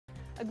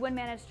A Gwinn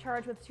man is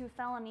charged with 2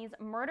 felonies,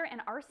 murder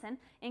and arson,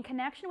 in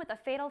connection with a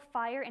fatal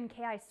fire in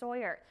K.I.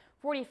 Sawyer.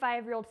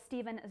 45-year-old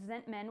Stephen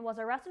Zintman was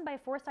arrested by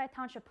Forsyth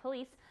Township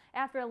Police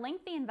after a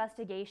lengthy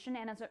investigation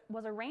and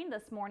was arraigned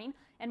this morning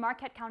in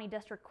Marquette County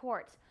District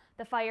Court.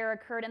 The fire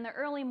occurred in the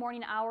early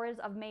morning hours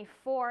of May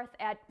 4th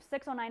at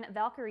 609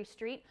 Valkyrie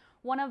Street.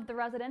 One of the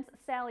residents,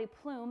 Sally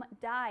Plume,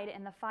 died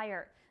in the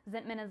fire.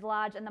 Zintman is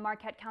lodged in the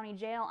Marquette County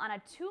Jail on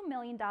a $2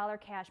 million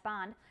cash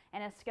bond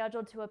and is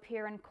scheduled to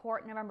appear in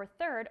court November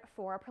 3rd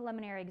for a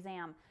preliminary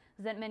exam.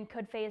 Zintman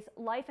could face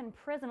life in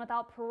prison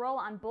without parole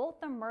on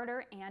both the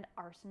murder and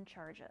arson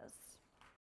charges.